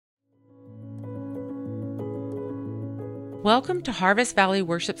Welcome to Harvest Valley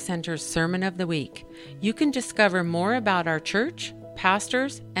Worship Center's Sermon of the Week. You can discover more about our church,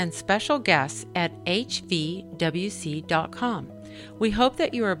 pastors, and special guests at hvwc.com. We hope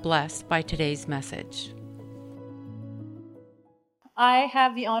that you are blessed by today's message. I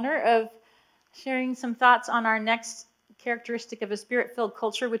have the honor of sharing some thoughts on our next characteristic of a spirit-filled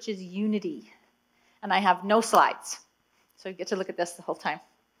culture, which is unity. And I have no slides, so you get to look at this the whole time.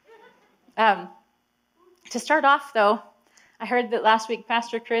 To start off, though, I heard that last week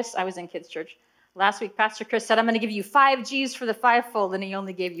Pastor Chris, I was in kids' church, last week Pastor Chris said, I'm going to give you 5 G's for the fivefold, and he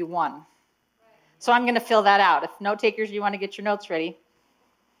only gave you 1. So I'm going to fill that out. If note takers, you want to get your notes ready.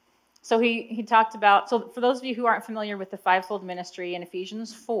 So he talked about, so for those of you who aren't familiar with the fivefold ministry, in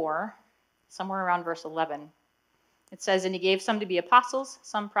Ephesians 4, somewhere around verse 11, it says, and he gave some to be apostles,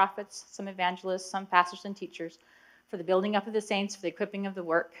 some prophets, some evangelists, some pastors and teachers, for the building up of the saints, for the equipping of the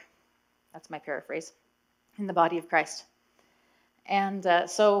work. That's my paraphrase. In the body of Christ. And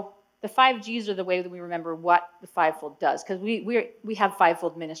so the 5 G's are the way that we remember what the fivefold does, because we have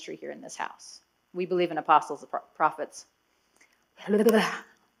fivefold ministry here in this house. We believe in apostles, prophets,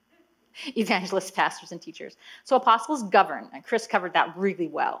 evangelists, pastors, and teachers. So apostles govern, and Chris covered that really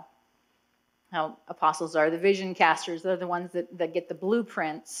well. Now, apostles are the vision casters. They're the ones that get the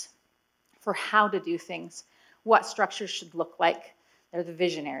blueprints for how to do things, what structures should look like. They're the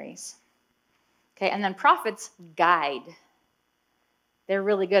visionaries. Okay, and then prophets guide. They're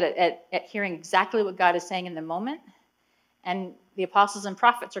really good at hearing exactly what God is saying in the moment. And the apostles and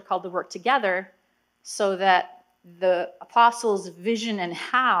prophets are called to work together so that the apostles' vision and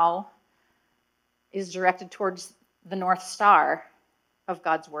how is directed towards the North Star of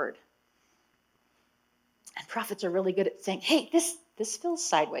God's word. And prophets are really good at saying, hey, this feels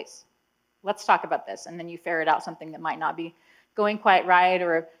sideways. Let's talk about this. And then you ferret out something that might not be going quite right,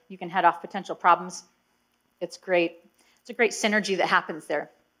 or you can head off potential problems. It's great. It's a great synergy that happens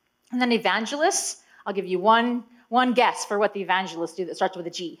there. And then evangelists, I'll give you one guess for what the evangelists do that starts with a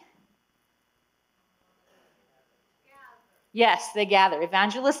G. Yes, they gather.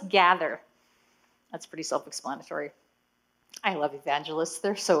 Evangelists gather. That's pretty self-explanatory. I love evangelists.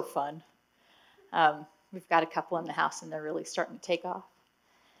 They're so fun. We've got a couple in the house, and they're really starting to take off.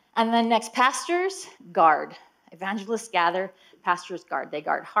 And then next, pastors guard. Evangelists gather, pastors guard. They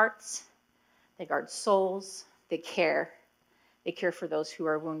guard hearts, they guard souls, they care. They care for those who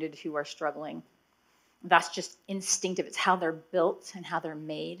are wounded, who are struggling. That's just instinctive. It's how they're built and how they're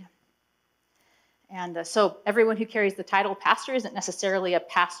made. And so everyone who carries the title pastor isn't necessarily a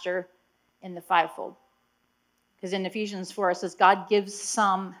pastor in the fivefold. Because in Ephesians 4, it says God gives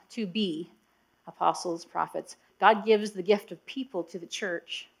some to be apostles, prophets. God gives the gift of people to the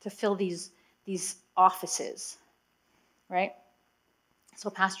church to fill these offices, right? So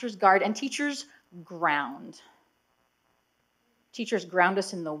pastors guard and teachers ground. Teachers ground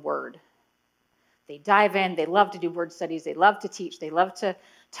us in the word. They dive in. They love to do word studies. They love to teach. They love to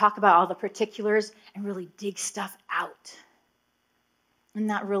talk about all the particulars and really dig stuff out. And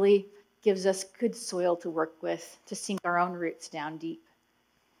that really gives us good soil to work with, to sink our own roots down deep.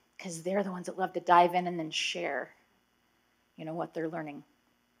 Because they're the ones that love to dive in and then share, what they're learning.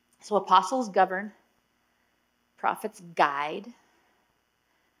 So apostles govern, prophets guide,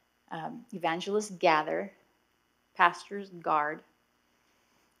 evangelists gather, pastors guard,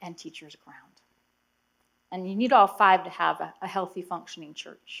 and teachers ground. And you need all 5 to have a healthy, functioning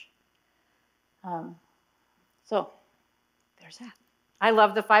church. So there's that. I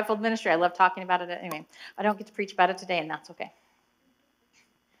love the fivefold ministry. I love talking about it. Anyway, I don't get to preach about it today, and that's okay.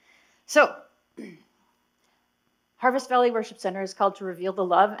 So, Harvest Valley Worship Center is called to reveal the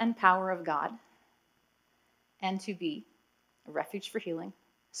love and power of God and to be a refuge for healing,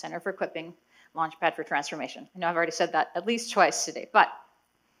 center for equipping, launchpad for transformation. I know I've already said that at least twice today, but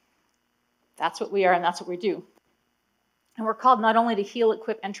that's what we are and that's what we do. And we're called not only to heal,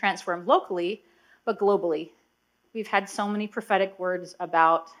 equip, and transform locally, but globally. We've had so many prophetic words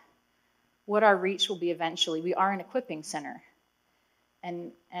about what our reach will be eventually. We are an equipping center.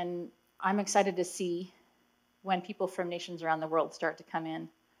 And I'm excited to see when people from nations around the world start to come in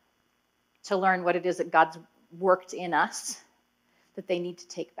to learn what it is that God's worked in us that they need to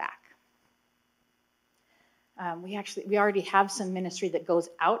take back. We already have some ministry that goes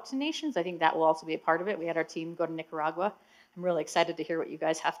out to nations. I think that will also be a part of it. We had our team go to Nicaragua. I'm really excited to hear what you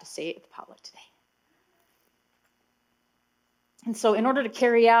guys have to say at the potluck today. And so in order to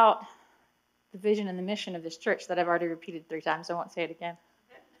carry out the vision and the mission of this church that I've already repeated 3 times, I won't say it again.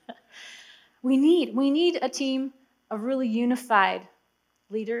 We need a team of really unified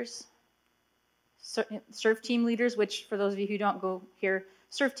leaders, serve team leaders, which for those of you who don't go here,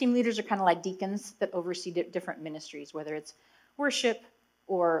 Serve team leaders are kind of like deacons that oversee different ministries, whether it's worship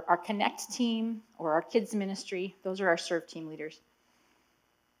or our Connect team or our kids ministry. Those are our serve team leaders.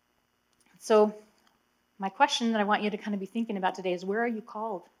 So my question that I want you to kind of be thinking about today is, where are you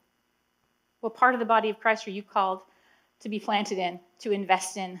called? What part of the body of Christ are you called to be planted in, to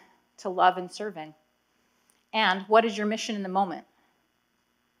invest in, to love and serve in? And what is your mission in the moment?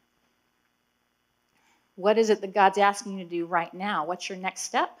 What is it that God's asking you to do right now? What's your next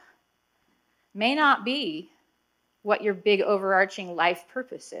step? May not be what your big overarching life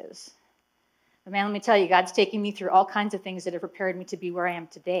purpose is. But man, let me tell you, God's taking me through all kinds of things that have prepared me to be where I am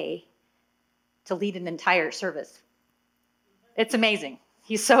today, to lead an entire service. It's amazing.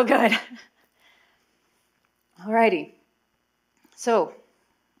 He's so good. Alrighty. So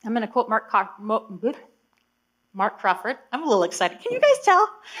I'm going to quote Mark Crawford. I'm a little excited. Can you guys tell?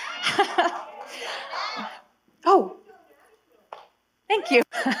 Oh, thank you.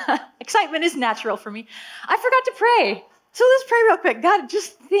 Excitement is natural for me. I forgot to pray. So let's pray real quick. God,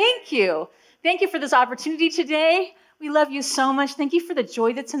 just thank you. Thank you for this opportunity today. We love you so much. Thank you for the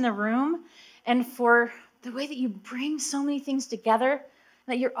joy that's in the room and for the way that you bring so many things together,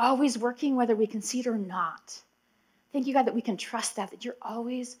 that you're always working whether we can see it or not. Thank you, God, that we can trust that you're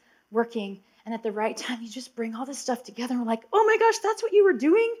always working, and at the right time, you just bring all this stuff together, and we're like, oh my gosh, that's what you were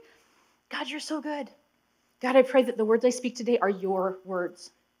doing? God, you're so good. God, I pray that the words I speak today are your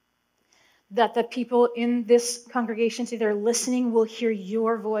words, that the people in this congregation today that are listening will hear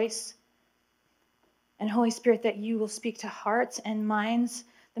your voice, and Holy Spirit, that you will speak to hearts and minds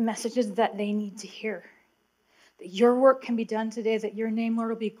the messages that they need to hear, that your work can be done today, that your name, Lord,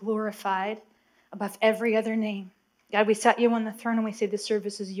 will be glorified above every other name. God, we set you on the throne and we say this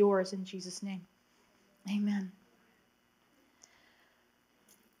service is yours in Jesus' name. Amen.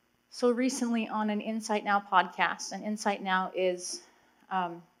 So recently on an Insight Now podcast, and Insight Now is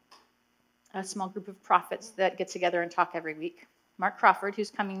a small group of prophets that get together and talk every week. Mark Crawford,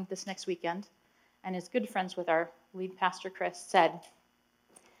 who's coming this next weekend, and is good friends with our lead pastor, Chris, said,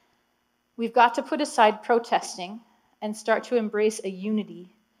 we've got to put aside protesting and start to embrace a unity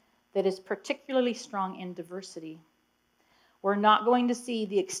that is particularly strong in diversity. We're not going to see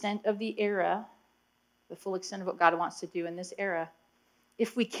the extent of the era, the full extent of what God wants to do in this era,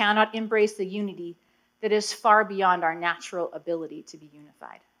 if we cannot embrace the unity that is far beyond our natural ability to be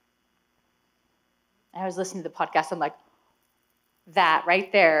unified. I was listening to the podcast, I'm like, that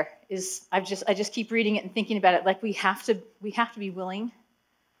right there is, I just keep reading it and thinking about it, like we have to be willing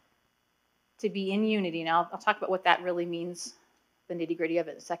to be in unity. Now, I'll talk about what that really means, the nitty-gritty of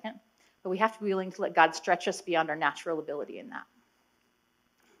it in a second. But we have to be willing to let God stretch us beyond our natural ability in that.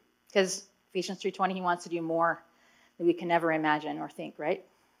 Because Ephesians 3:20, he wants to do more than we can ever imagine or think, right?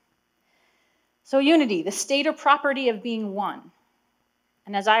 So unity, the state or property of being one.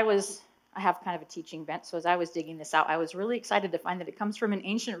 And I have kind of a teaching bent, so as I was digging this out, I was really excited to find that it comes from an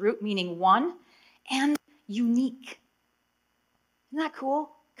ancient root meaning one and unique. Isn't that cool?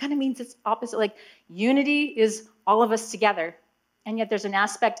 Kind of means it's opposite. Like unity is all of us together. And yet there's an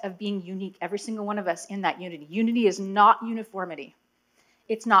aspect of being unique, every single one of us in that unity. Unity is not uniformity.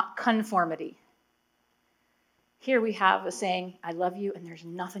 It's not conformity. Here we have a saying, I love you, and there's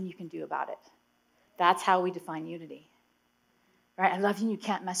nothing you can do about it. That's how we define unity. Right? I love you, and you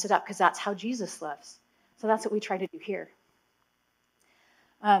can't mess it up, because that's how Jesus loves. So that's what we try to do here.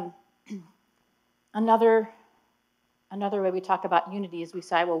 Another way we talk about unity is we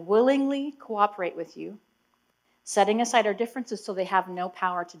say, I will willingly cooperate with you, setting aside our differences so they have no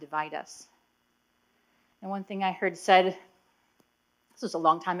power to divide us. And one thing I heard said, this was a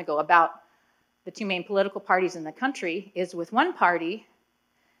long time ago, about the two main political parties in the country, is with one party,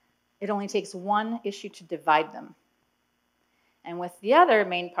 it only takes one issue to divide them. And with the other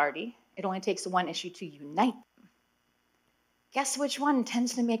main party, it only takes one issue to unite them. Guess which one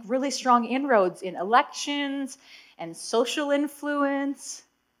tends to make really strong inroads in elections and social influence?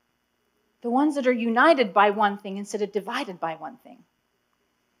 The ones that are united by one thing instead of divided by one thing.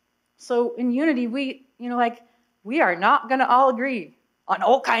 So in unity, we are not going to all agree on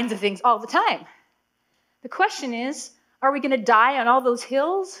all kinds of things all the time. The question is, are we going to die on all those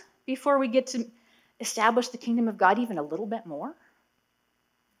hills before we get to establish the kingdom of God even a little bit more?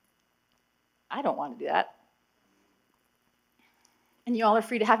 I don't want to do that. And you all are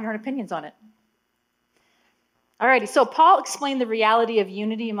free to have your own opinions on it. Alrighty, so Paul explained the reality of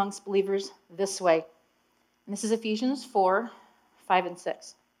unity amongst believers this way. And this is Ephesians 4, 5 and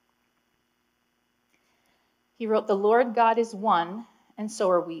 6. He wrote, the Lord God is one, and so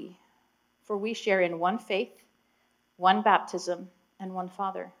are we. For we share in one faith, one baptism, and one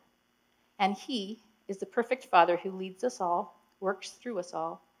Father. And he is the perfect Father who leads us all works through us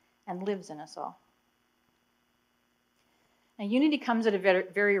all, and lives in us all. And unity comes at a very,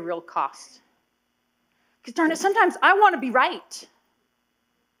 very real cost. Because darn it, sometimes I want to be right.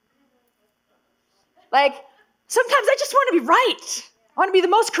 Like, sometimes I just want to be right. I want to be the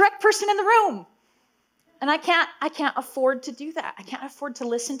most correct person in the room. And I can't afford to do that. I can't afford to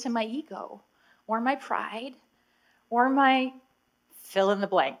listen to my ego or my pride or my fill in the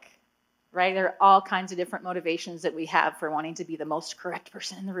blank, right? There are all kinds of different motivations that we have for wanting to be the most correct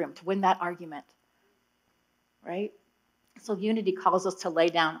person in the room, to win that argument, right? So unity calls us to lay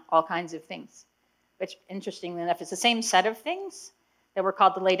down all kinds of things, which, interestingly enough, is the same set of things that we're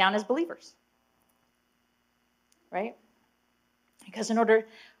called to lay down as believers, right? Because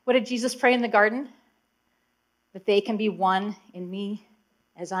what did Jesus pray in the garden? That they can be one in me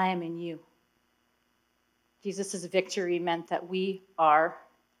as I am in you. Jesus' victory meant that we are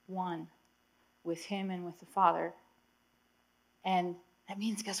one with him and with the Father. And that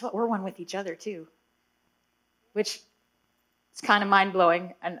means, guess what? We're one with each other too. Which is kind of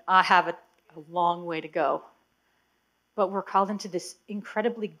mind-blowing, and I have a long way to go. But we're called into this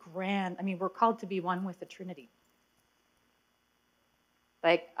incredibly grand, we're called to be one with the Trinity.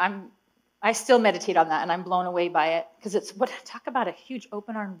 Like, I still meditate on that, and I'm blown away by it, because talk about a huge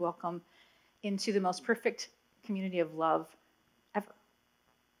open-armed welcome into the most perfect community of love ever,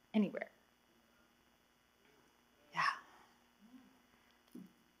 anywhere. Yeah.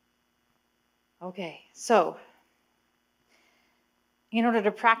 Okay, so in order to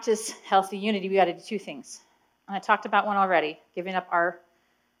practice healthy unity, we got to do two things. And I talked about one already, giving up our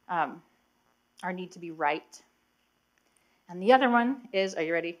need to be right. And the other one is, are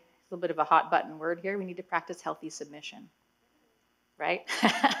you ready? A little bit of a hot button word here. We need to practice healthy submission, right?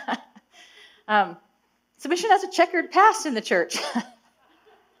 Submission has a checkered past in the church.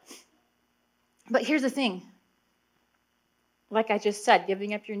 But here's the thing. Like I just said,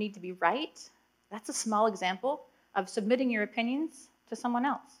 giving up your need to be right, that's a small example of submitting your opinions to someone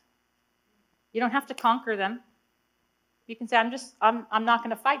else. You don't have to conquer them. You can say, I'm not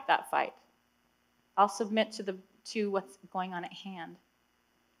going to fight that fight. I'll submit to what's going on at hand.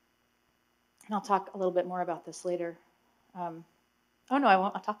 And I'll talk a little bit more about this later. I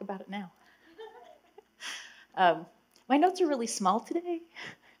won't. I'll talk about it now. My notes are really small today.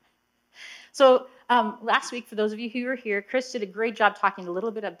 So last week, for those of you who were here, Chris did a great job talking a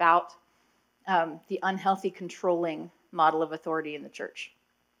little bit about the unhealthy controlling model of authority in the church.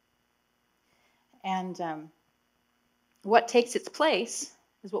 And what takes its place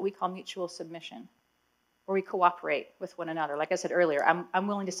is what we call mutual submission, where we cooperate with one another. Like I said earlier, I'm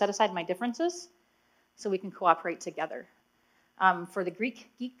willing to set aside my differences so we can cooperate together. For the Greek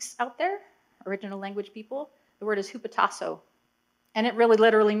geeks out there, original language people, the word is hupotasso, and it really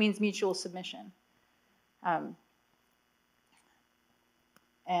literally means mutual submission.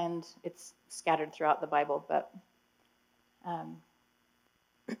 And it's scattered throughout the Bible, but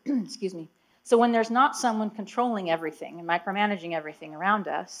excuse me. So when there's not someone controlling everything and micromanaging everything around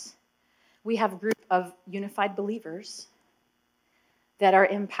us, we have a group of unified believers that are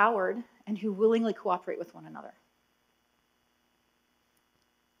empowered and who willingly cooperate with one another.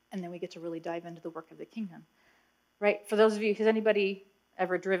 And then we get to really dive into the work of the kingdom. Right? For those of you, has anybody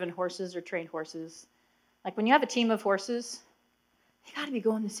ever driven horses or trained horses? Like when you have a team of horses, they got to be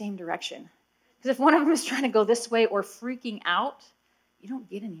going the same direction. Because if one of them is trying to go this way or freaking out, you don't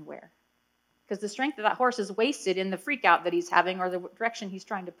get anywhere. Because the strength of that horse is wasted in the freak out that he's having or the direction he's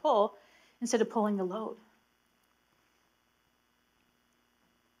trying to pull instead of pulling the load.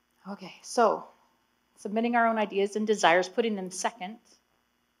 Okay, so submitting our own ideas and desires, putting them second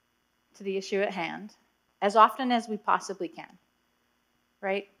to the issue at hand, as often as we possibly can,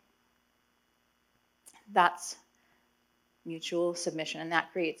 right? That's mutual submission, and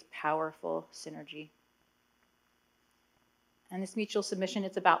that creates powerful synergy. And this mutual submission,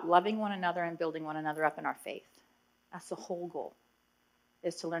 it's about loving one another and building one another up in our faith. That's the whole goal,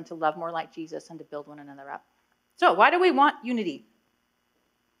 is to learn to love more like Jesus and to build one another up. So why do we want unity?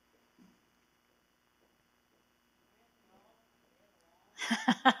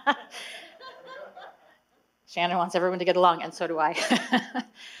 Shannon wants everyone to get along, and so do I.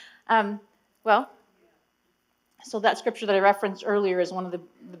 So that scripture that I referenced earlier is one of the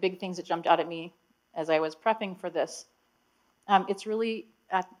big things that jumped out at me as I was prepping for this. It's really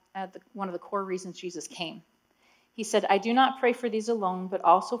one of the core reasons Jesus came. He said, I do not pray for these alone, but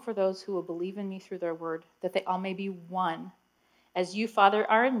also for those who will believe in me through their word, that they all may be one, as you, Father,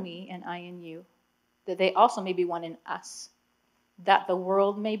 are in me and I in you, that they also may be one in us, that the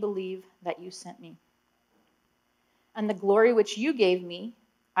world may believe that you sent me. And the glory which you gave me,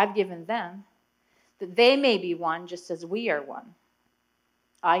 I've given them, that they may be one just as we are one.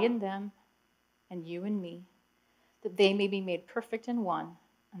 I and them, and you and me, that they may be made perfect in one,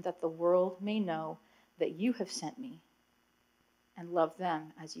 and that the world may know that you have sent me and love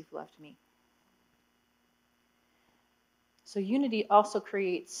them as you've loved me. So unity also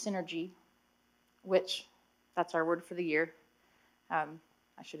creates synergy, which, that's our word for the year. I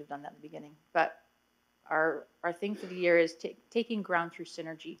should have done that in the beginning. But our thing for the year is taking ground through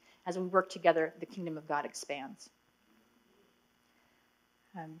synergy. As we work together, the kingdom of God expands.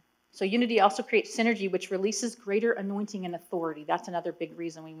 So unity also creates synergy, which releases greater anointing and authority. That's another big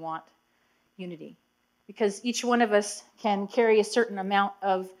reason we want unity. Because each one of us can carry a certain amount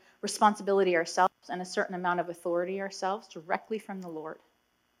of responsibility ourselves and a certain amount of authority ourselves directly from the Lord.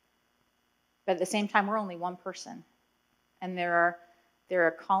 But at the same time, we're only one person. And there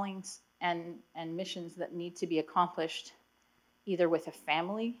are callings and missions that need to be accomplished either with a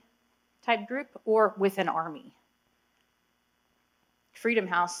family type group or with an army. Freedom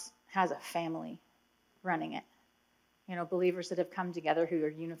House has a family running it. You know, believers that have come together who are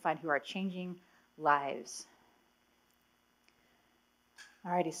unified, who are changing lives.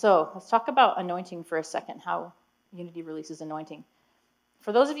 Alrighty, so let's talk about anointing for a second, how unity releases anointing.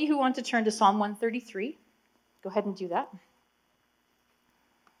 For those of you who want to turn to Psalm 133, go ahead and do that.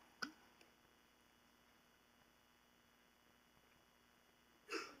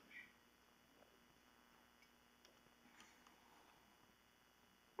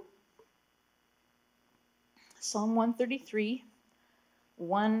 Psalm 133,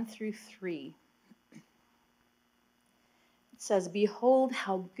 1 through 3. It says, "Behold,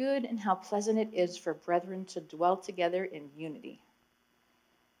 how good and how pleasant it is for brethren to dwell together in unity.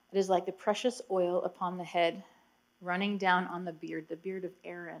 It is like the precious oil upon the head, running down on the beard of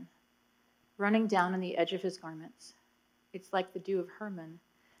Aaron, running down on the edge of his garments. It's like the dew of Hermon,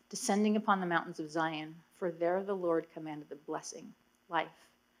 descending upon the mountains of Zion, for there the Lord commanded the blessing, life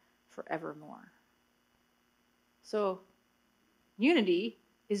forevermore." So, unity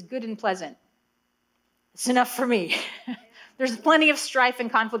is good and pleasant. It's enough for me. There's plenty of strife and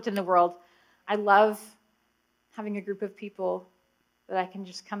conflict in the world. I love having a group of people that I can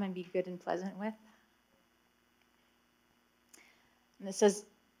just come and be good and pleasant with. And it says,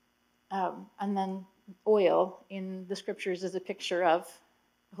 and then oil in the scriptures is a picture of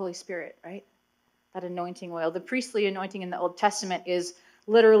the Holy Spirit, right? That anointing oil. The priestly anointing in the Old Testament is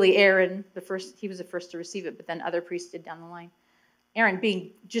literally Aaron, he was the first to receive it, but then other priests did down the line. Aaron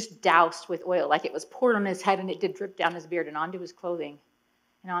being just doused with oil, like it was poured on his head and it did drip down his beard and onto his clothing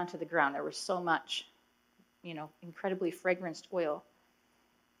and onto the ground. There was so much, incredibly fragranced oil.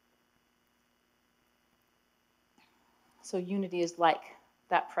 So unity is like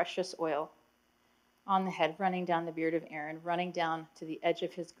that precious oil on the head, running down the beard of Aaron, running down to the edge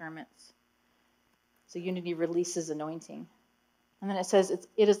of his garments. So unity releases anointing. And then it says,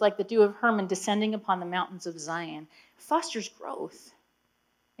 it is like the dew of Hermon descending upon the mountains of Zion. It fosters growth.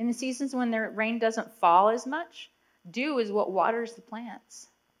 In the seasons when the rain doesn't fall as much, dew is what waters the plants.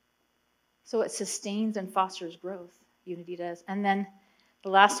 So it sustains and fosters growth. Unity does. And then the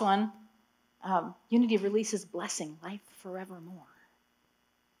last one, unity releases blessing, life forevermore.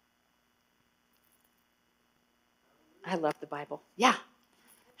 I love the Bible. Yeah.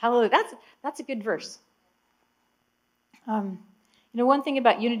 Hallelujah. That's a good verse. One thing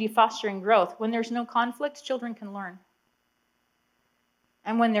about unity fostering growth, when there's no conflict, children can learn.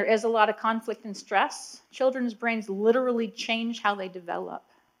 And when there is a lot of conflict and stress, children's brains literally change how they develop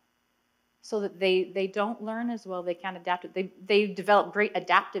so that they don't learn as well, they can't adapt it. They develop great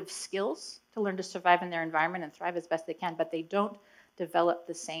adaptive skills to learn to survive in their environment and thrive as best they can, but they don't develop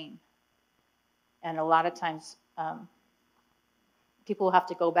the same. And a lot of times, people will have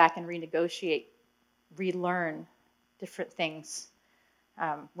to go back and renegotiate, relearn different things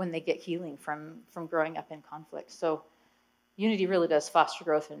when they get healing from growing up in conflict. So unity really does foster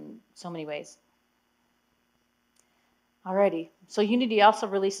growth in so many ways. Alrighty, so unity also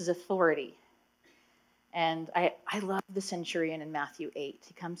releases authority. And I love the centurion in Matthew 8.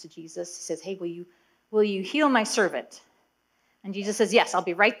 He comes to Jesus, he says, "Hey, will you heal my servant?" And Jesus says, "Yes, I'll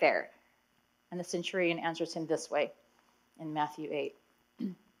be right there." And the centurion answers him this way in Matthew 8.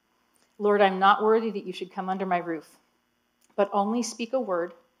 "Lord, I'm not worthy that you should come under my roof, but only speak a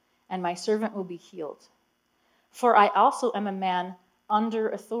word, and my servant will be healed. For I also am a man under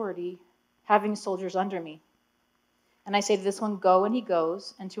authority, having soldiers under me. And I say to this one, 'Go,' and he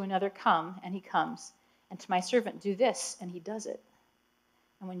goes, and to another, 'Come,' and he comes, and to my servant, 'Do this,' and he does it."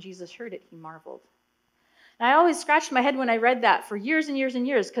 And when Jesus heard it, he marveled. And I always scratched my head when I read that for years and years and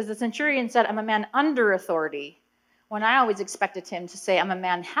years, because the centurion said, "I'm a man under authority," when I always expected him to say, "I'm a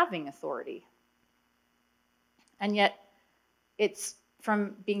man having authority." And yet, it's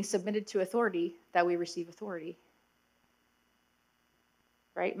from being submitted to authority that we receive authority.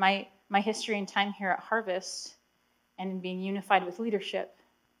 Right? My history and time here at Harvest and in being unified with leadership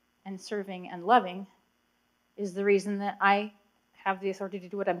and serving and loving is the reason that I have the authority to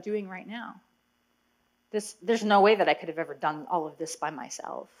do what I'm doing right now. There's no way that I could have ever done all of this by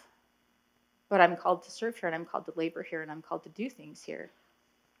myself. But I'm called to serve here, and I'm called to labor here, and I'm called to do things here.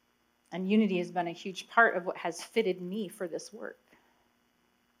 And unity has been a huge part of what has fitted me for this work.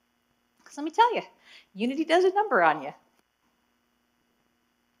 Because let me tell you, unity does a number on you.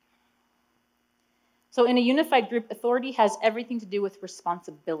 So in a unified group, authority has everything to do with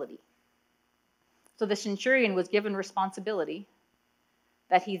responsibility. So the centurion was given responsibility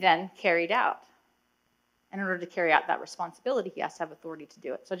that he then carried out. And in order to carry out that responsibility, he has to have authority to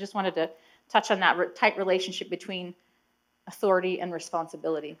do it. So I just wanted to touch on that tight relationship between authority and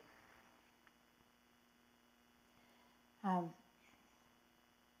responsibility.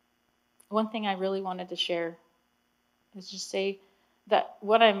 One thing I really wanted to share is just say that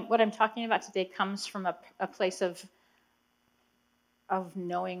what I'm talking about today comes from a place of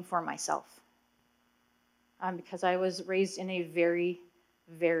knowing for myself. Because I was raised in a very,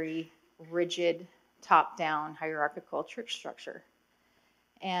 very rigid, top-down, hierarchical church structure.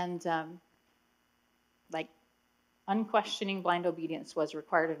 And unquestioning blind obedience was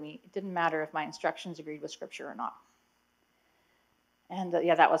required of me. It didn't matter if my instructions agreed with Scripture or not. And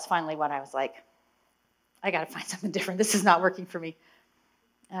that was finally when I was like, I got to find something different. This is not working for me.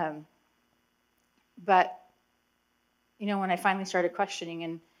 But, when I finally started questioning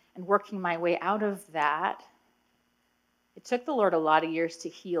and working my way out of that, it took the Lord a lot of years to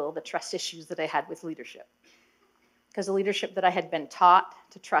heal the trust issues that I had with leadership. Because the leadership that I had been taught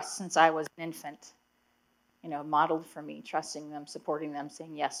to trust since I was an infant, modeled for me, trusting them, supporting them,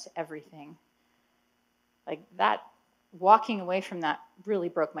 saying yes to everything. Like that, walking away from that really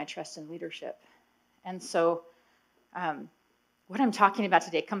broke my trust in leadership. And so what I'm talking about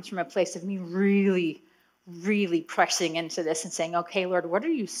today comes from a place of me really, really pressing into this and saying, okay, Lord, what are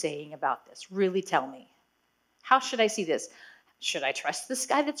you saying about this? Really tell me. How should I see this? Should I trust this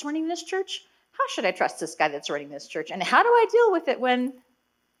guy that's running this church? How should I trust this guy that's running this church? And how do I deal with it when,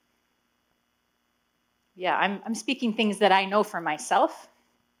 I'm speaking things that I know for myself,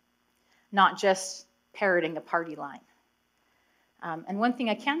 not just parroting a party line. And one thing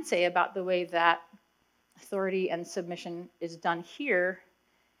I can say about the way that authority and submission is done here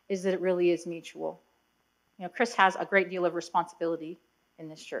is that it really is mutual. Chris has a great deal of responsibility in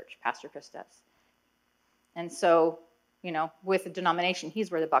this church, Pastor Chris does. And so, with the denomination,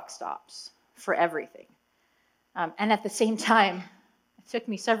 he's where the buck stops for everything. And at the same time, it took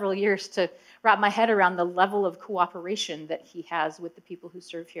me several years to wrap my head around the level of cooperation that he has with the people who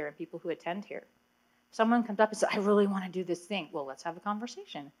serve here and people who attend here. Someone comes up and says, I really want to do this thing. Well, let's have a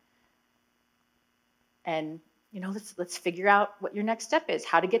conversation. And, let's figure out what your next step is,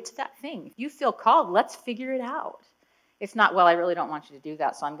 how to get to that thing. If you feel called, let's figure it out. It's not, well, I really don't want you to do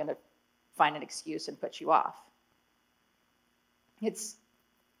that, so I'm going to find an excuse and put you off. It's,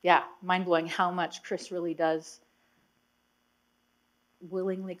 mind-blowing how much Chris really does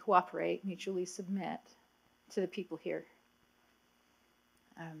willingly cooperate, mutually submit to the people here.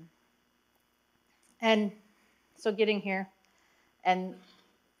 And so getting here and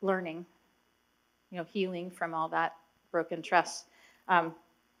learning, healing from all that broken trust. And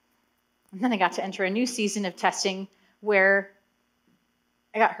then I got to enter a new season of testing where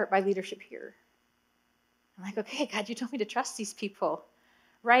I got hurt by leadership here. I'm like, okay, God, you told me to trust these people,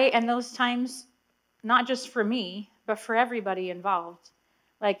 right? And those times, not just for me, but for everybody involved,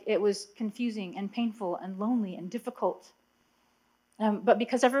 it was confusing and painful and lonely and difficult. But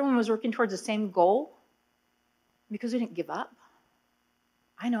because everyone was working towards the same goal, because we didn't give up,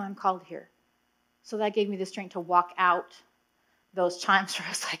 I know I'm called here. So that gave me the strength to walk out those times where I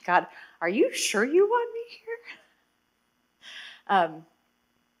was like, God, are you sure you want me here?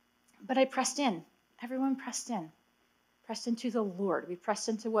 But I pressed in. Everyone pressed into the Lord. We pressed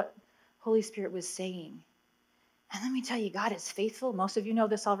into what Holy Spirit was saying. And let me tell you, God is faithful. Most of you know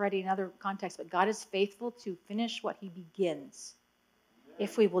this already in other contexts, but God is faithful to finish what he begins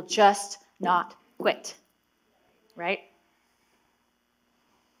if we will just not quit, right?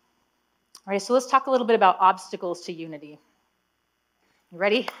 All right, so let's talk a little bit about obstacles to unity. You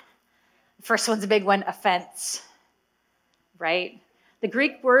ready? The first one's a big one, offense, right? The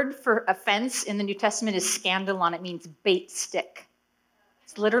Greek word for offense in the New Testament is scandalon. It means bait stick.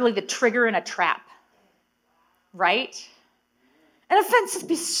 It's literally the trigger in a trap, right? And offense can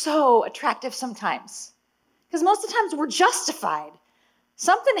be so attractive sometimes because most of the times we're justified.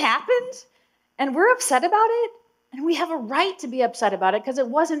 Something happened and we're upset about it, And we have a right to be upset about it because it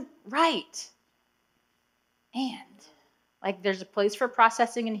wasn't right. And like there's a place for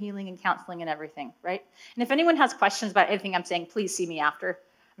processing and healing and counseling and everything, right? And if anyone has questions about anything I'm saying, please see me after.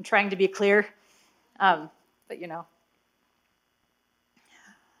 I'm trying to be clear, but you know.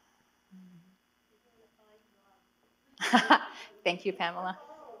 Thank you, Pamela.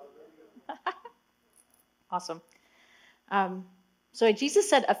 Awesome. So Jesus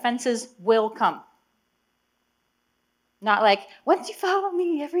said offenses will come. Not like, once you follow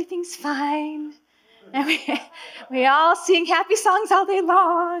me, everything's fine. And we all sing happy songs all day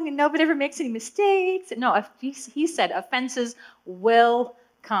long, and nobody ever makes any mistakes. No, he said offenses will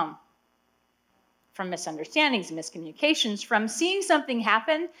come from misunderstandings, miscommunications, from seeing something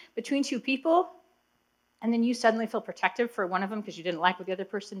happen between two people, and then you suddenly feel protective for one of them because you didn't like what the other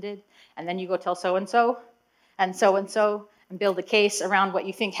person did, and then you go tell so-and-so, and build a case around what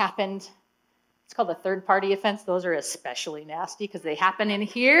you think happened. It's called a third-party offense. Those are especially nasty because they happen in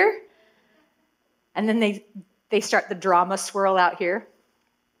here, and then they start the drama swirl out here.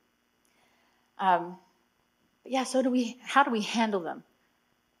 But yeah, how do we handle them?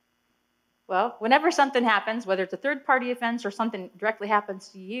 Well, whenever something happens, whether it's a third-party offense or something directly happens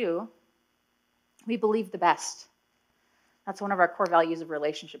to you, we believe the best. That's one of our core values of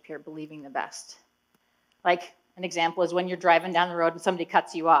relationship here, believing the best. Like an example is when you're driving down the road and somebody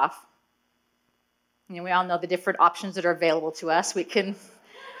cuts you off. You know, we all know the different options that are available to us. We can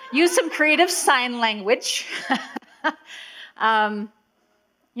use some creative sign language,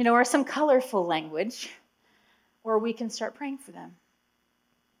 or some colorful language, or we can start praying for them.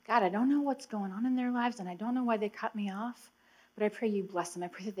 God, I don't know what's going on in their lives, and I don't know why they cut me off, but I pray you bless them. I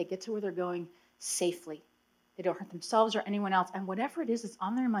pray that they get to where they're going safely. They don't hurt themselves or anyone else, and whatever it is that's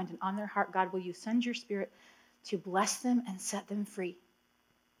on their mind and on their heart, God, will you send your Spirit to bless them and set them free?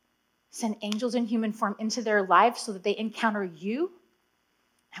 Send angels in human form into their lives so that they encounter you,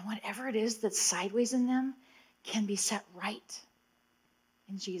 and whatever it is that's sideways in them can be set right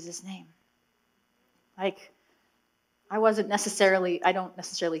in Jesus' name. Like, I don't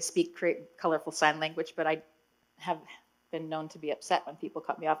necessarily speak colorful sign language, but I have been known to be upset when people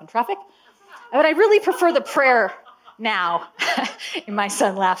cut me off in traffic. But I really prefer the prayer now. And my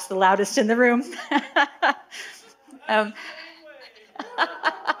son laughs the loudest in the room.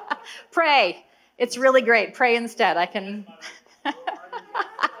 Pray. It's really great. Pray instead.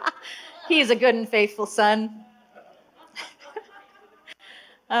 He's a good and faithful son.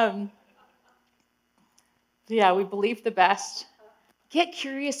 Yeah, we believe the best. Get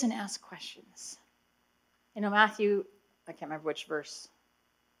curious and ask questions. You know, Matthew, I can't remember which verse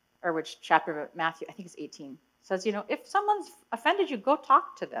or which chapter of Matthew, I think it's 18, says, if someone's offended you, go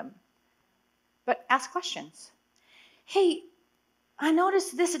talk to them. But ask questions. Hey, I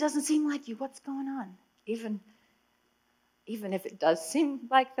noticed this. It doesn't seem like you. What's going on? Even if it does seem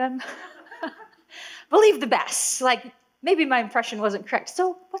like them. Believe the best. Like, maybe my impression wasn't correct.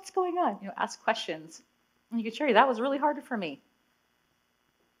 So what's going on? Ask questions. And you can share, that was really hard for me.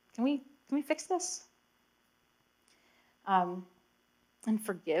 Can we fix this? And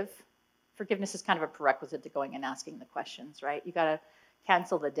forgive. Forgiveness is kind of a prerequisite to going and asking the questions, right? You got to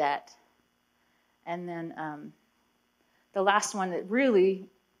cancel the debt. And then the last one that really,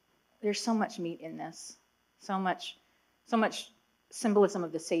 there's so much meat in this, so much symbolism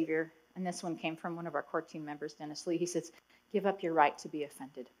of the Savior. And this one came from one of our core team members, Dennis Lee. He says, give up your right to be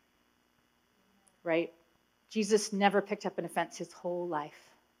offended, right? Jesus never picked up an offense his whole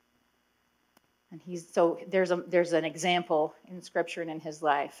life. And there's an example in Scripture and in his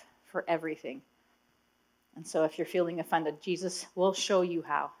life for everything. And so if you're feeling offended, Jesus will show you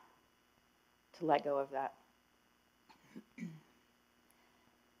how to let go of that.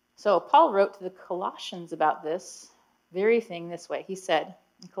 So Paul wrote to the Colossians about this very thing this way. He said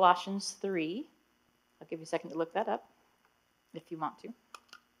in Colossians 3, I'll give you a second to look that up if you want to.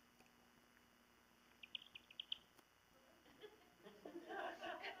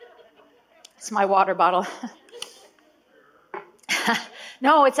 It's my water bottle.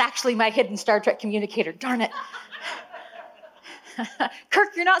 No, it's actually my hidden Star Trek communicator. Darn it. Kirk,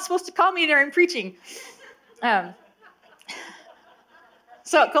 you're not supposed to call me during preaching. So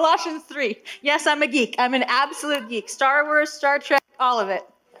Colossians 3. Yes, I'm a geek. I'm an absolute geek. Star Wars, Star Trek, all of it.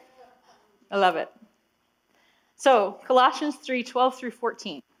 I love it. So Colossians 3, 12 through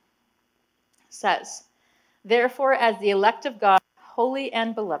 14 says, therefore, as the elect of God, holy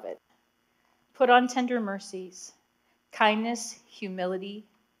and beloved, put on tender mercies, kindness, humility,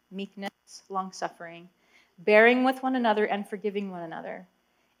 meekness, long-suffering, bearing with one another and forgiving one another.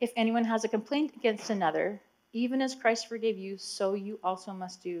 If anyone has a complaint against another, even as Christ forgave you, so you also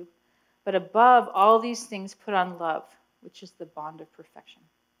must do. But above all these things, put on love, which is the bond of perfection.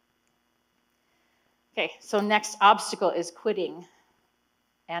 Okay, so next obstacle is quitting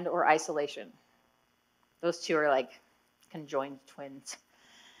and or isolation. Those two are like conjoined twins.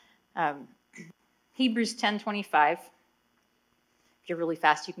 Hebrews 10:25. If you're really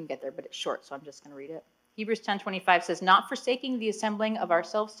fast, you can get there, but it's short, so I'm just going to read it. Hebrews 10:25 says, "Not forsaking the assembling of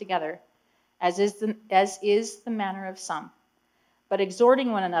ourselves together, as is the manner of some, but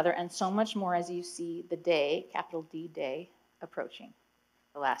exhorting one another, and so much more as you see the day, capital D day, approaching,"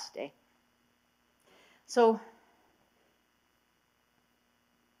 the last day. So,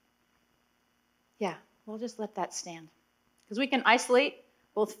 yeah, we'll just let that stand. Because we can isolate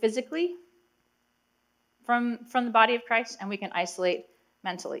both physically from the body of Christ, and we can isolate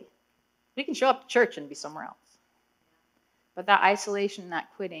mentally. We can show up to church and be somewhere else. But that isolation,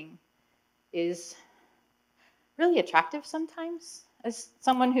 that quitting, is really attractive sometimes. As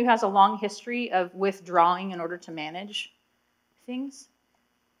someone who has a long history of withdrawing in order to manage things.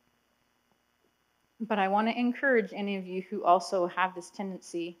 But I want to encourage any of you who also have this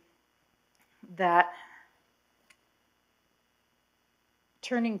tendency that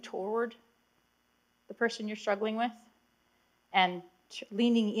turning toward the person you're struggling with and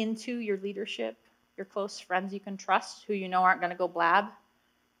leaning into your leadership, your close friends you can trust, who you know aren't going to go blab,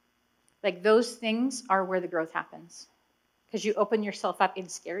 like those things are where the growth happens. Because you open yourself up in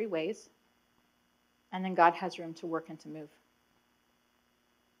scary ways, and then God has room to work and to move.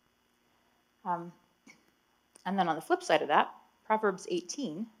 And then on the flip side of that, Proverbs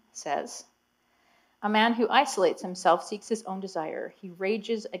 18 says, "A man who isolates himself seeks his own desire. He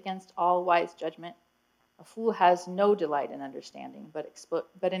rages against all wise judgment. A fool has no delight in understanding,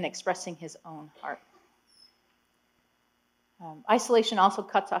 but in expressing his own heart." Isolation also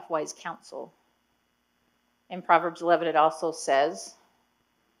cuts off wise counsel. In Proverbs 11, it also says,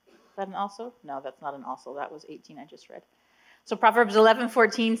 is that an also? No, that's not an also. That was 18 I just read. So Proverbs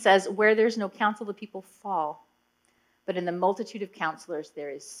 11:14 says, "Where there's no counsel, the people fall. But in the multitude of counselors, there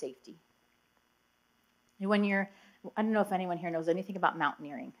is safety." I don't know if anyone here knows anything about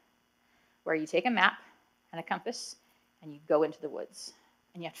mountaineering, where you take a map and a compass and you go into the woods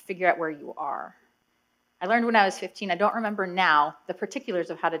and you have to figure out where you are. I learned when I was 15. I don't remember now the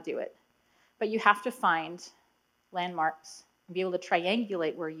particulars of how to do it, but you have to find landmarks and be able to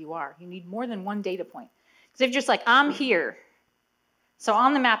triangulate where you are. You need more than one data point. Because if you're just like, I'm here, so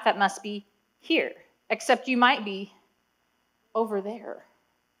on the map that must be here, except you might be over there.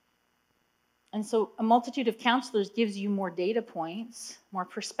 And so a multitude of counselors gives you more data points, more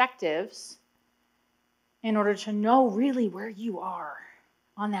perspectives, in order to know really where you are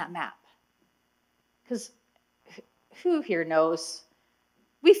on that map. Because who here knows?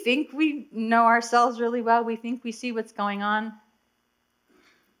 We think we know ourselves really well. We think we see what's going on.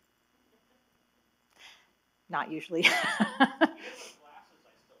 Not usually.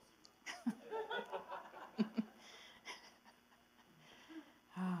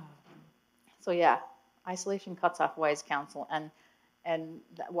 So yeah, isolation cuts off wise counsel, and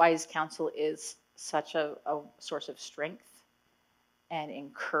that wise counsel is such a source of strength and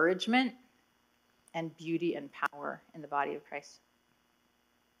encouragement and beauty and power in the body of Christ.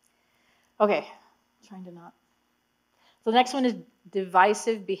 Okay, trying to not. So the next one is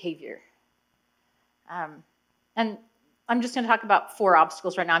divisive behavior. And I'm just going to talk about 4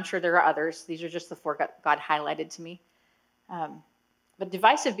 obstacles right now. I'm sure there are others. These are just the 4 God highlighted to me. But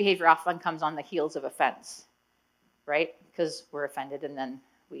divisive behavior often comes on the heels of offense, right? Because we're offended and then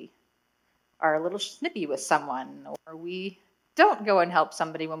we are a little snippy with someone, or we don't go and help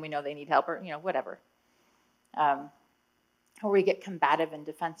somebody when we know they need help, or whatever. Or we get combative and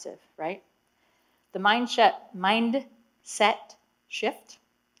defensive, right? The mindset shift,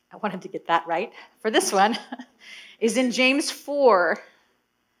 I wanted to get that right, for this one, is in James 4,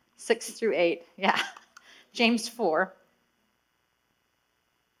 6-8. Yeah, James 4.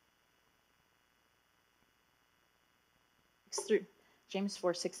 James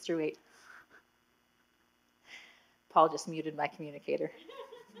 4, 6-8. Paul just muted my communicator.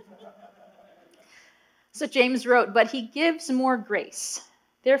 So James wrote, "But he gives more grace.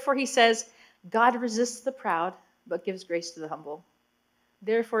 Therefore he says, God resists the proud, but gives grace to the humble.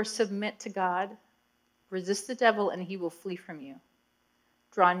 Therefore submit to God. Resist the devil, and he will flee from you.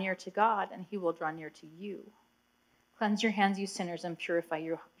 Draw near to God, and he will draw near to you. Cleanse your hands, you sinners, and purify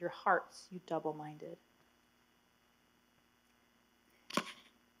your hearts, you double-minded."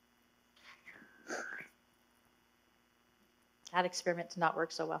 That experiment did not work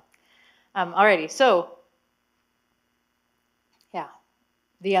so well. Alrighty, so, yeah,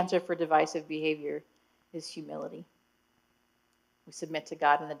 the answer for divisive behavior is humility. We submit to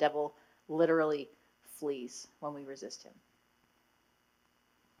God, and the devil literally flees when we resist him.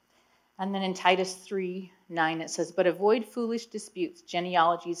 And then in Titus 3:9 it says, but avoid foolish disputes,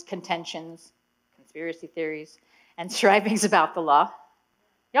 genealogies, contentions, conspiracy theories, and strivings about the law.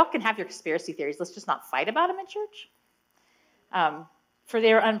 Y'all can have your conspiracy theories. Let's just not fight about them in church. For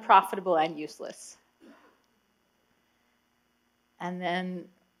they are unprofitable and useless. And then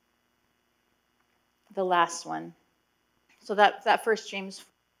the last one. So that First James,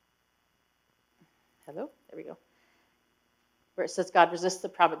 there we go. Where it says God resists the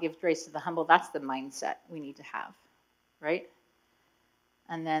proud but gives grace to the humble. That's the mindset we need to have, right?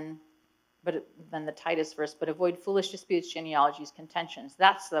 And then, then the Titus verse, but avoid foolish disputes, genealogies, contentions.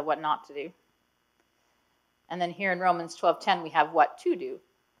 That's the what not to do. And then here in Romans 12:10 we have what to do.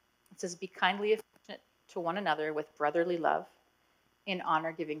 It says, be kindly affectionate to one another with brotherly love, in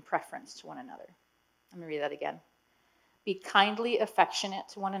honor giving preference to one another. Let me read that again. Be kindly affectionate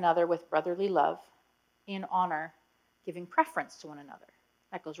to one another with brotherly love, in honor giving preference to one another.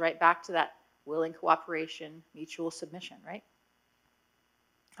 That goes right back to that willing cooperation, mutual submission, right?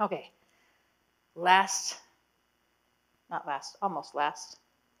 Okay. Almost last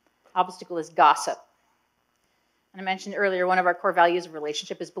obstacle is gossip. And I mentioned earlier, one of our core values of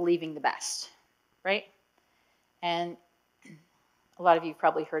relationship is believing the best, right? And a lot of you have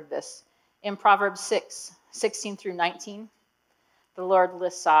probably heard this. In Proverbs 6:16 through 19, the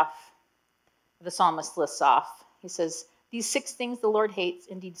psalmist lists off. He says, these 6 things the Lord hates,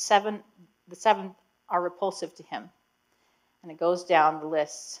 indeed the 7 are repulsive to him. And it goes down the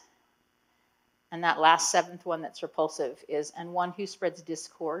list. And that last 7th one that's repulsive is, and one who spreads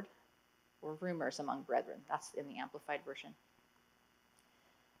discord or rumors among brethren. That's in the Amplified Version.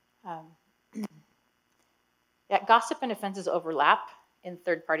 Gossip and offenses overlap in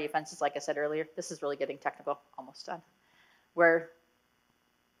third-party offenses, like I said earlier. This is really getting technical, almost done. Where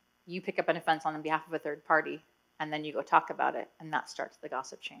you pick up an offense on behalf of a third party, and then you go talk about it, and that starts the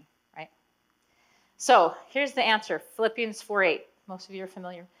gossip chain, right? So here's the answer, Philippians 4:8. Most of you are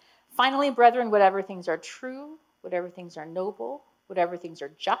familiar. Finally, brethren, whatever things are true, whatever things are noble, whatever things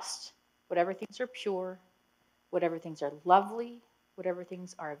are just, whatever things are pure, whatever things are lovely, whatever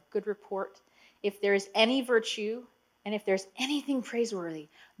things are of good report, if there is any virtue, and if there's anything praiseworthy,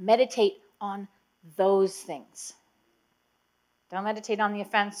 meditate on those things. Don't meditate on the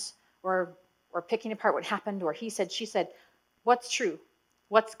offense or picking apart what happened or he said, she said. What's true?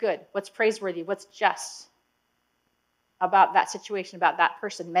 What's good? What's praiseworthy? What's just about that situation, about that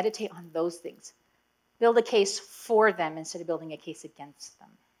person? Meditate on those things. Build a case for them instead of building a case against them.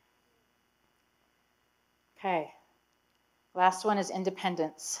 Okay. Last one is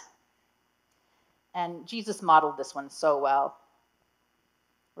independence. And Jesus modeled this one so well,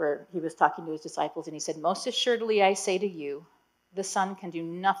 where he was talking to his disciples and he said, most assuredly I say to you, the Son can do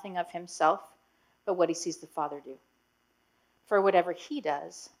nothing of himself but what he sees the Father do. For whatever he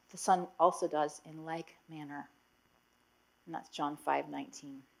does, the Son also does in like manner. And that's John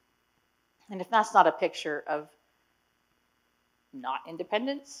 5:19. And if that's not a picture of not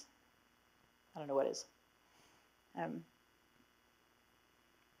independence, I don't know what is.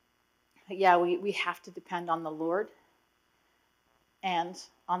 But yeah, we have to depend on the Lord and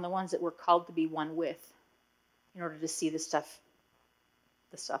on the ones that we're called to be one with in order to see the stuff,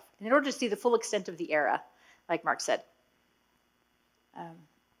 and in order to see the full extent of the era, like Mark said.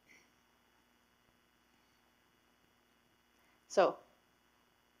 So,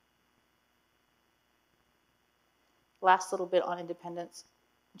 last little bit on independence.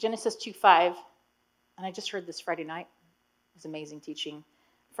 Genesis 2:5, and I just heard this Friday night. It was amazing teaching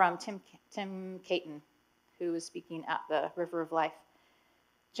from Tim Caton, who was speaking at the River of Life.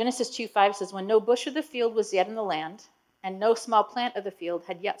 Genesis 2:5 says, when no bush of the field was yet in the land, and no small plant of the field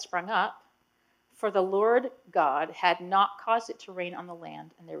had yet sprung up, for the Lord God had not caused it to rain on the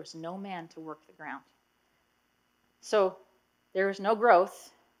land, and there was no man to work the ground. So there was no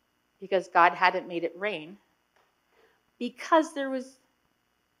growth because God hadn't made it rain, because there was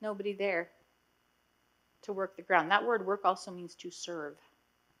nobody there to work the ground. That word work also means to serve.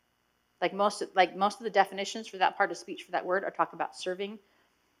 Like most of the definitions for that part of speech for that word are talk about serving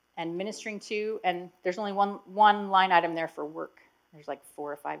and ministering to, and there's only one line item there for work. There's like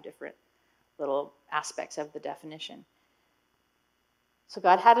 4 or 5 different little aspects of the definition. So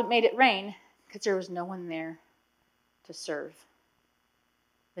God hadn't made it rain because there was no one there to serve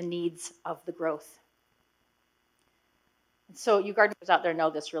the needs of the growth. And so you gardeners out there know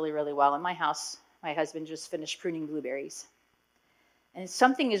this really, really well. In my house, my husband just finished pruning blueberries. And if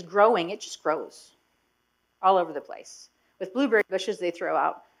something is growing, it just grows all over the place. With blueberry bushes, they throw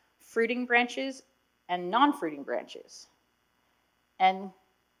out fruiting branches and non-fruiting branches. And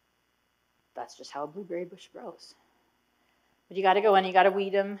That's just how a blueberry bush grows. But you got to go in, you got to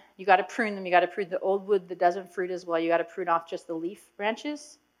weed them, you got to prune them, you got to prune the old wood that doesn't fruit as well. You got to prune off just the leaf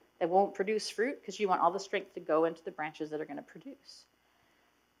branches that won't produce fruit because you want all the strength to go into the branches that are going to produce.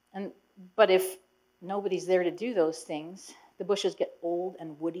 But if nobody's there to do those things, the bushes get old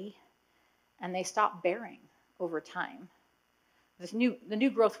and woody and they stop bearing over time. The new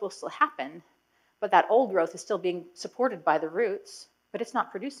growth will still happen, but that old growth is still being supported by the roots, but it's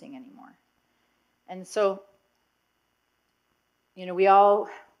not producing anymore. And so, we all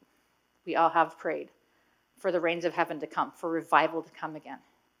have prayed for the rains of heaven to come, for revival to come again.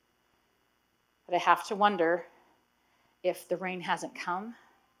 But I have to wonder if the rain hasn't come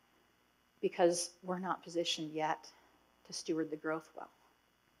because we're not positioned yet to steward the growth well.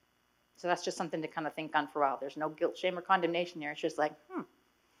 So that's just something to kind of think on for a while. There's no guilt, shame, or condemnation here. It's just like,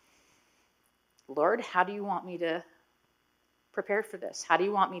 Lord, how do you want me to prepare for this? How do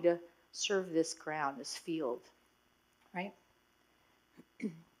you want me to serve this ground, this field, right?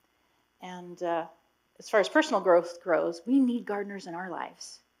 And as far as personal growth goes, we need gardeners in our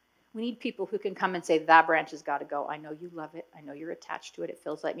lives. We need people who can come and say, that branch has got to go. I know you love it. I know you're attached to it. It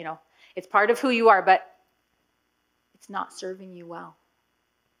feels like, it's part of who you are, but it's not serving you well.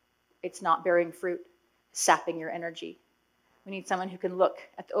 It's not bearing fruit, sapping your energy. We need someone who can look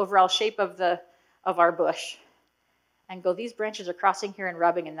at the overall shape of our bush and go, these branches are crossing here and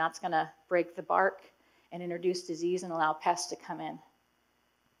rubbing, and that's going to break the bark and introduce disease and allow pests to come in.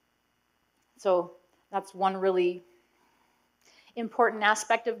 So that's one really important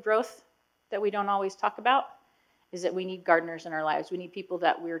aspect of growth that we don't always talk about, is that we need gardeners in our lives. We need people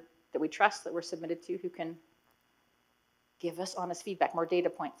that we trust, that we're submitted to, who can give us honest feedback, more data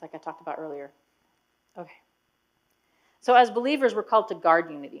points, like I talked about earlier. Okay. So as believers, we're called to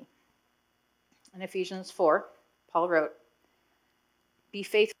guard unity. In Ephesians 4, Paul wrote, "Be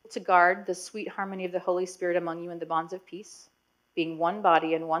faithful to guard the sweet harmony of the Holy Spirit among you in the bonds of peace, being one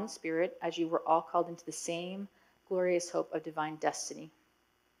body and one spirit, as you were all called into the same glorious hope of divine destiny."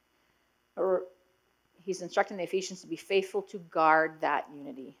 Or he's instructing the Ephesians to be faithful to guard that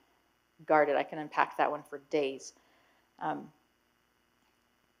unity. Guard it. I can unpack that one for days.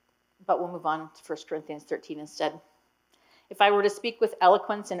 But we'll move on to 1 Corinthians 13 instead. "If I were to speak with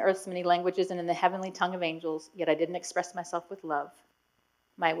eloquence in earth's many languages and in the heavenly tongue of angels, yet I didn't express myself with love,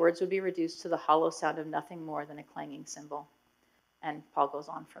 my words would be reduced to the hollow sound of nothing more than a clanging cymbal." And Paul goes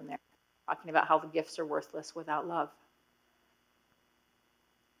on from there, talking about how the gifts are worthless without love.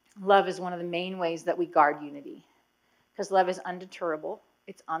 Love is one of the main ways that we guard unity, because love is undeterrable,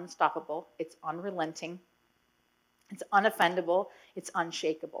 it's unstoppable, it's unrelenting, it's unoffendable, it's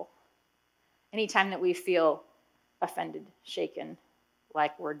unshakable. Anytime that we feel offended, shaken,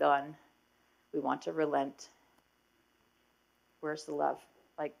 like we're done, we want to relent. Where's the love?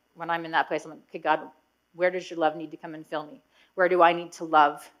 Like when I'm in that place, I'm like, okay, God, where does your love need to come and fill me? Where do I need to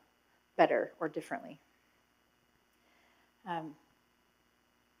love better or differently?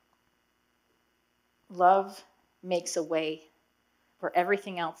 Love makes a way where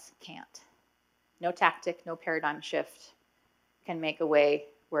everything else can't. No tactic, no paradigm shift can make a way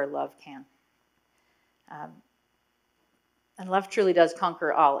where love can. And love truly does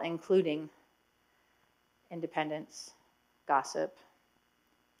conquer all, including independence, gossip,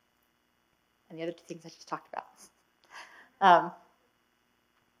 and the other two things I just talked about.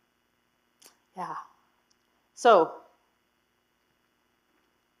 Yeah. So,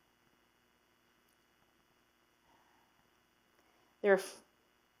 there are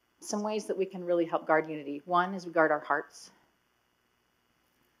some ways that we can really help guard unity. One is we guard our hearts,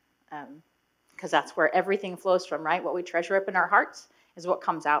 because that's where everything flows from, right? What we treasure up in our hearts is what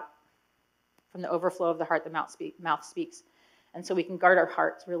comes out. From the overflow of the heart, the mouth speaks. And so we can guard our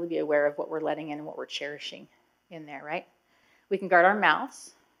hearts, really be aware of what we're letting in and what we're cherishing in there, right? We can guard our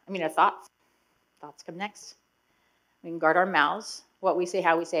mouths. Our thoughts. Thoughts come next. We can guard our mouths, what we say,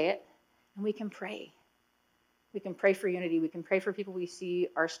 how we say it. And we can pray. We can pray for unity. We can pray for people we see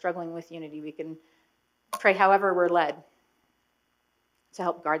are struggling with unity. We can pray however we're led to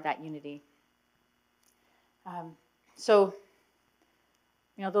help guard that unity. So,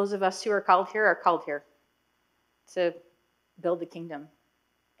 those of us who are called here to build the kingdom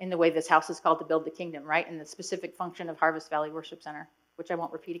in the way this house is called to build the kingdom, right? In the specific function of Harvest Valley Worship Center, which I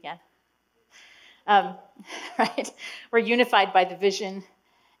won't repeat again. Right? We're unified by the vision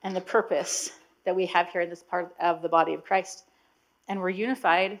and the purpose that we have here in this part of the body of Christ. And we're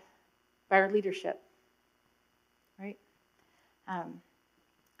unified by our leadership, right?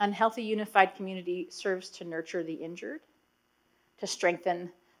 Unhealthy unified community serves to nurture the injured, to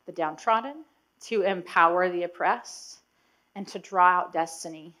strengthen the downtrodden, to empower the oppressed, and to draw out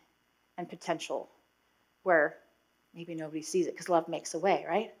destiny and potential where maybe nobody sees it because love makes a way,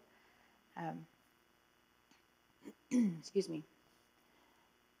 right? Excuse me.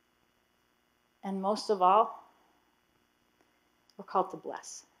 And most of all, we're called to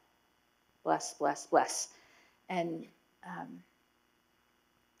bless. Bless, bless, bless. And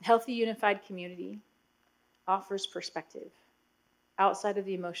healthy, unified community offers perspective outside of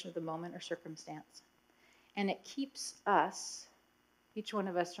the emotion of the moment or circumstance. And it keeps us, each one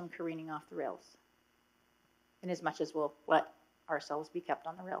of us, from careening off the rails. In as much as we'll let ourselves be kept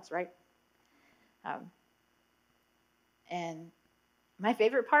on the rails, right? And my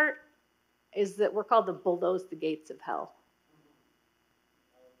favorite part is that we're called to bulldoze the gates of hell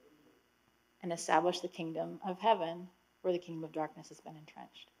and establish the kingdom of heaven where the kingdom of darkness has been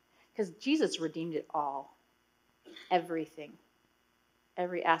entrenched. Because Jesus redeemed it all. Everything.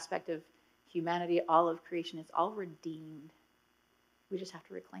 Every aspect of humanity, all of creation, it's all redeemed. We just have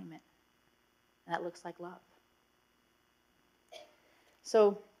to reclaim it. And that looks like love.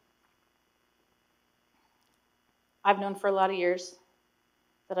 So, I've known for a lot of years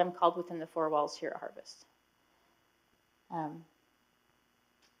that I'm called within the four walls here at Harvest. And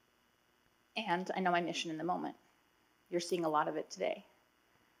I know my mission in the moment. You're seeing a lot of it today.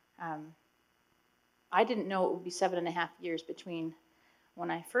 I didn't know it would be 7.5 years between when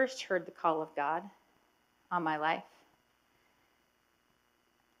I first heard the call of God on my life,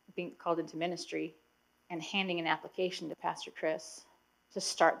 being called into ministry, and handing an application to Pastor Chris to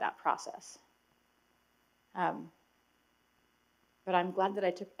start that process. But I'm glad that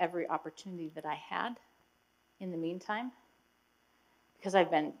I took every opportunity that I had in the meantime, because I've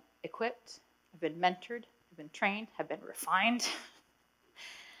been equipped, I've been mentored, I've been trained, I've been refined.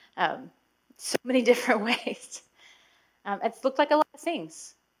 So many different ways. It's looked like a lot of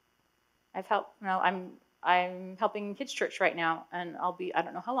things. I've helped, I'm helping kids church right now, and I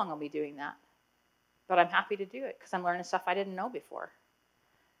don't know how long I'll be doing that, but I'm happy to do it because I'm learning stuff I didn't know before.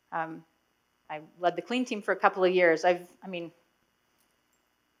 I led the clean team for a couple of years.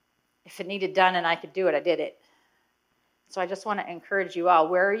 If it needed done and I could do it, I did it. So I just want to encourage you all,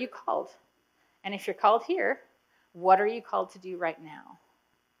 where are you called? And if you're called here, what are you called to do right now?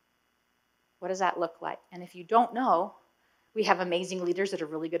 What does that look like? And if you don't know, we have amazing leaders that are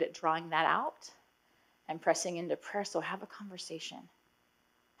really good at drawing that out and pressing into prayer. So have a conversation.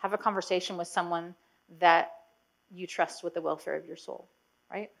 Have a conversation with someone that you trust with the welfare of your soul,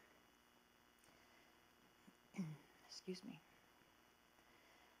 right? Excuse me.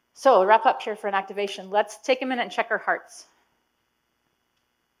 So we'll wrap up here for an activation. Let's take a minute and check our hearts.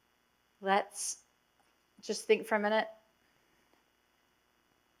 Let's just think for a minute.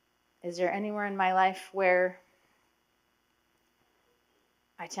 Is there anywhere in my life where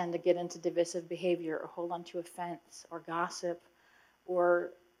I tend to get into divisive behavior or hold on to offense or gossip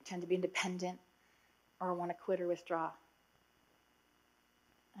or tend to be independent or want to quit or withdraw?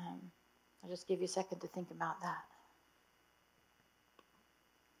 I'll just give you a second to think about that.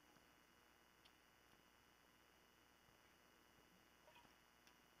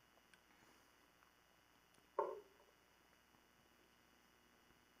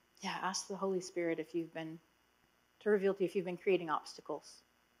 Yeah, ask the Holy Spirit to reveal to you if you've been creating obstacles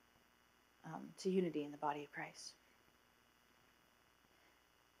to unity in the body of Christ.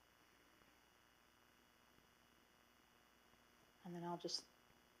 And then I'll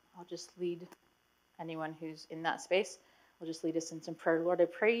just lead anyone who's in that space. I'll just lead us in some prayer. Lord, I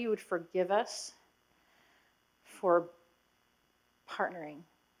pray you would forgive us for partnering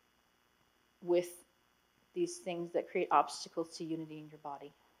with these things that create obstacles to unity in your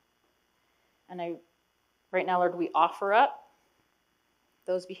body. And right now, Lord, we offer up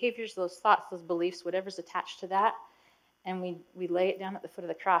those behaviors, those thoughts, those beliefs, whatever's attached to that, and we lay it down at the foot of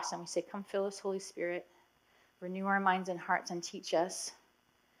the cross, and we say, come fill us, Holy Spirit, renew our minds and hearts, and teach us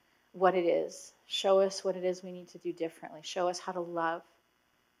what it is. Show us what it is we need to do differently. Show us how to love.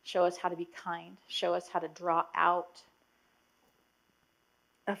 Show us how to be kind. Show us how to draw out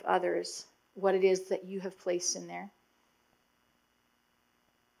of others what it is that you have placed in there.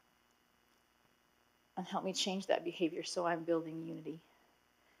 And help me change that behavior so I'm building unity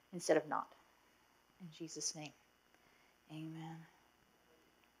instead of not. In Jesus' name, amen.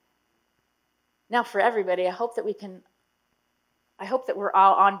 Now for everybody, I hope that we're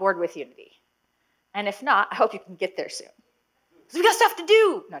all on board with unity. And if not, I hope you can get there soon. Because we got stuff to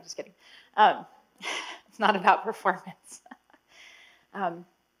do. No, just kidding. It's not about performance.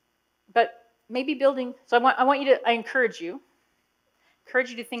 But maybe building, so I encourage you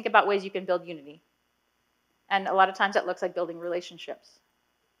to think about ways you can build unity. And a lot of times that looks like building relationships.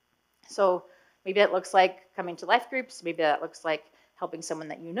 So maybe that looks like coming to life groups. Maybe that looks like helping someone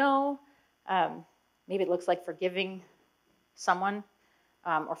that you know. Maybe it looks like forgiving someone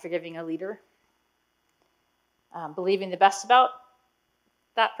or forgiving a leader. Believing the best about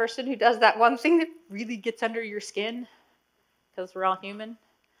that person who does that one thing that really gets under your skin, because we're all human.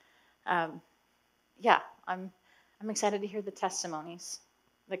 I'm excited to hear the testimonies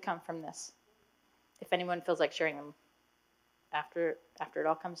that come from this. If anyone feels like sharing them after it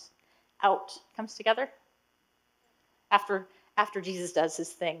all comes together, after Jesus does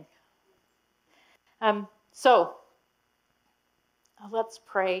his thing. So let's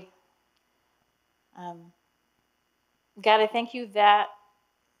pray. God, I thank you that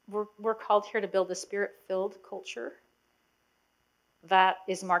we're called here to build a spirit-filled culture that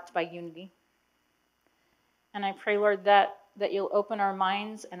is marked by unity. And I pray, Lord, that you'll open our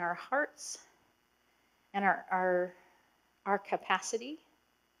minds and our hearts and our capacity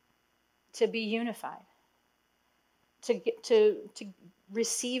to be unified, to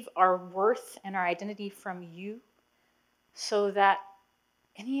receive our worth and our identity from you, so that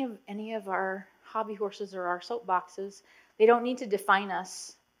any of our hobby horses or our soapboxes, they don't need to define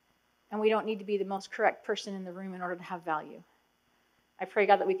us, and we don't need to be the most correct person in the room in order to have value. I pray,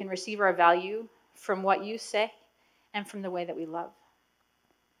 God, that we can receive our value from what you say and from the way that we love.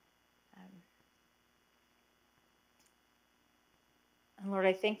 And Lord,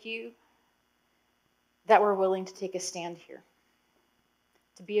 I thank you that we're willing to take a stand here,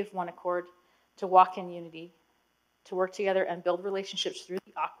 to be of one accord, to walk in unity, to work together and build relationships through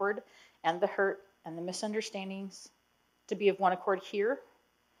the awkward and the hurt and the misunderstandings, to be of one accord here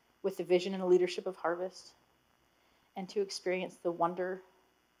with the vision and the leadership of Harvest, and to experience the wonder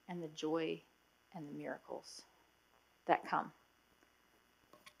and the joy and the miracles that come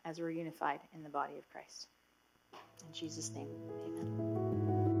as we're unified in the body of Christ. In Jesus' name, amen.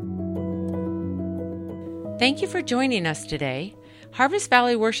 Thank you for joining us today. Harvest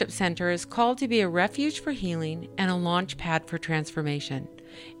Valley Worship Center is called to be a refuge for healing and a launch pad for transformation.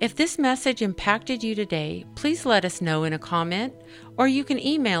 If this message impacted you today, please let us know in a comment, or you can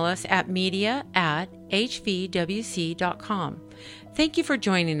email us at media@hvwc.com. Thank you for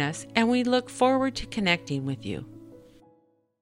joining us, and we look forward to connecting with you.